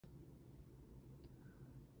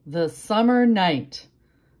The Summer Night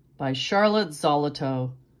by Charlotte Zolotow.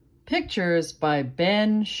 Pictures by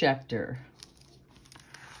Ben Shecter.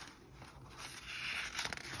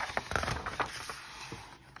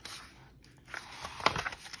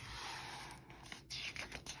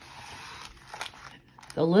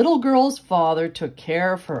 The little girl's father took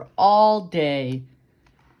care of her all day.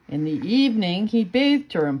 In the evening, he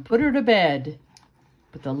bathed her and put her to bed.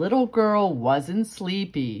 But the little girl wasn't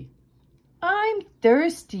sleepy. "I'm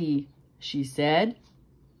thirsty," she said.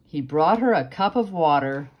 He brought her a cup of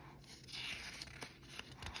water.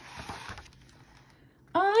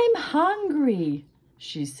 "I'm hungry,"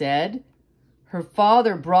 she said. Her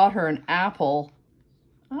father brought her an apple.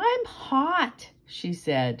 "I'm hot," she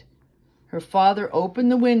said. Her father opened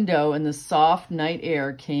the window and the soft night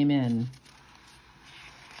air came in.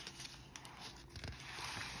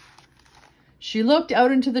 She looked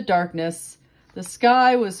out into the darkness. The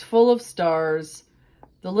sky was full of stars.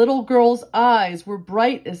 The little girl's eyes were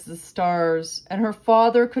bright as the stars, and her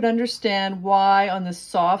father could understand why on this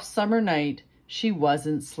soft summer night she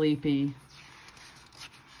wasn't sleepy.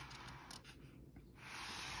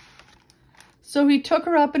 So he took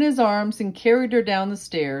her up in his arms and carried her down the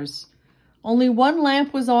stairs. Only one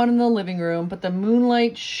lamp was on in the living room, but the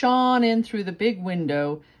moonlight shone in through the big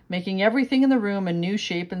window, making everything in the room a new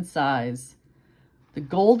shape and size. The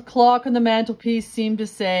gold clock on the mantelpiece seemed to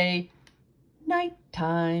say, "Night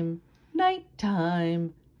time, night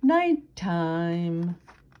time, night time."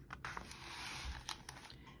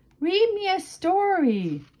 "Read me a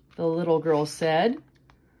story," the little girl said.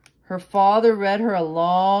 Her father read her a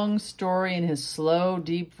long story in his slow,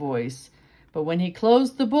 deep voice, but when he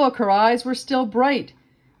closed the book, her eyes were still bright,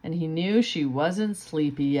 and he knew she wasn't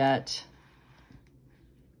sleepy yet.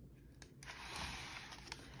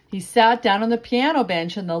 He sat down on the piano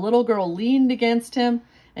bench, and the little girl leaned against him,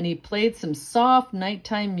 and he played some soft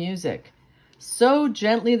nighttime music. So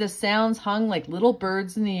gently the sounds hung like little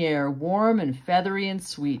birds in the air, warm and feathery and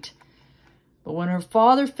sweet. But when her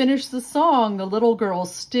father finished the song, the little girl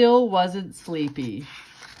still wasn't sleepy.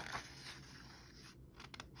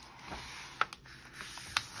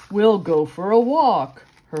 "We'll go for a walk,"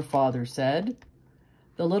 her father said.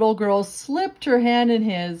 The little girl slipped her hand in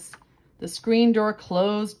his. The screen door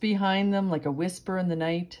closed behind them like a whisper in the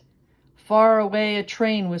night. Far away, a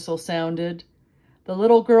train whistle sounded. The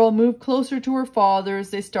little girl moved closer to her father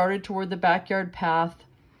as they started toward the backyard path.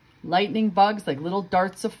 Lightning bugs like little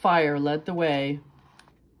darts of fire led the way.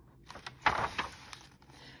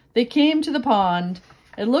 They came to the pond.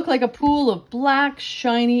 It looked like a pool of black,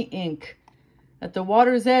 shiny ink. At the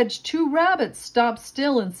water's edge, 2 rabbits stopped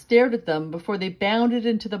still and stared at them before they bounded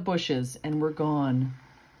into the bushes and were gone.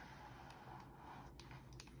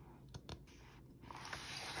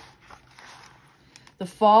 The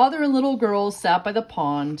father and little girl sat by the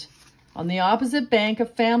pond. On the opposite bank, a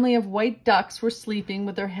family of white ducks were sleeping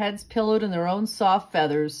with their heads pillowed in their own soft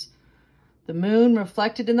feathers. The moon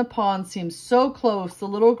reflected in the pond seemed so close, the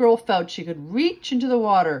little girl felt she could reach into the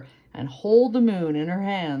water and hold the moon in her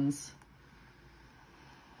hands.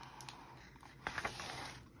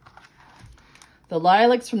 The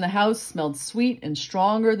lilacs from the house smelled sweet and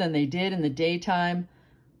stronger than they did in the daytime.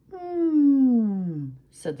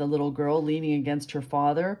 Said the little girl, leaning against her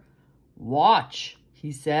father. "Watch,"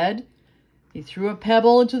 he said. He threw a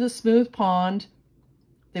pebble into the smooth pond.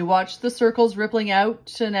 They watched the circles rippling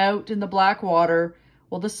out and out in the black water,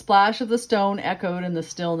 while the splash of the stone echoed in the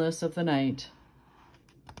stillness of the night.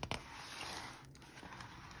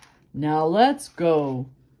 "Now let's go,"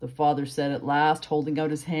 the father said at last, holding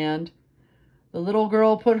out his hand. The little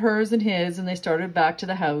girl put hers in his, and they started back to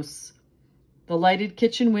the house. The lighted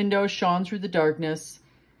kitchen window shone through the darkness.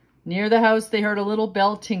 Near the house, they heard a little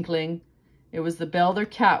bell tinkling. It was the bell their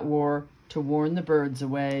cat wore to warn the birds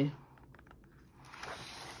away.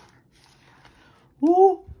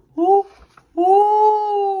 "Ooh, ooh,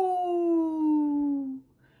 ooh!"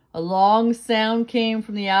 A long sound came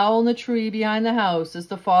from the owl in the tree behind the house as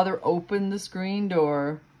the father opened the screen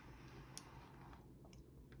door.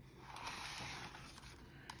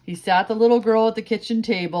 He sat the little girl at the kitchen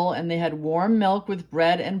table, and they had warm milk with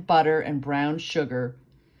bread and butter and brown sugar.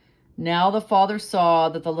 Now the father saw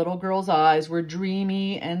that the little girl's eyes were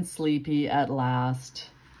dreamy and sleepy at last.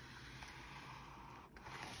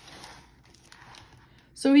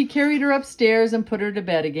 So he carried her upstairs and put her to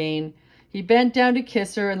bed again. He bent down to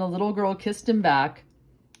kiss her, and the little girl kissed him back.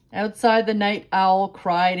 Outside, the night owl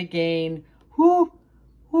cried again, "Hoo,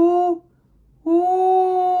 hoo,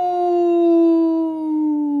 hoo."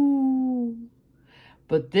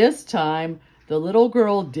 But this time, the little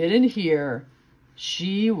girl didn't hear.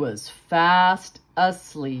 She was fast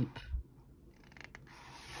asleep.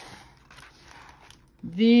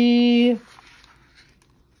 The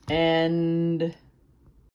end.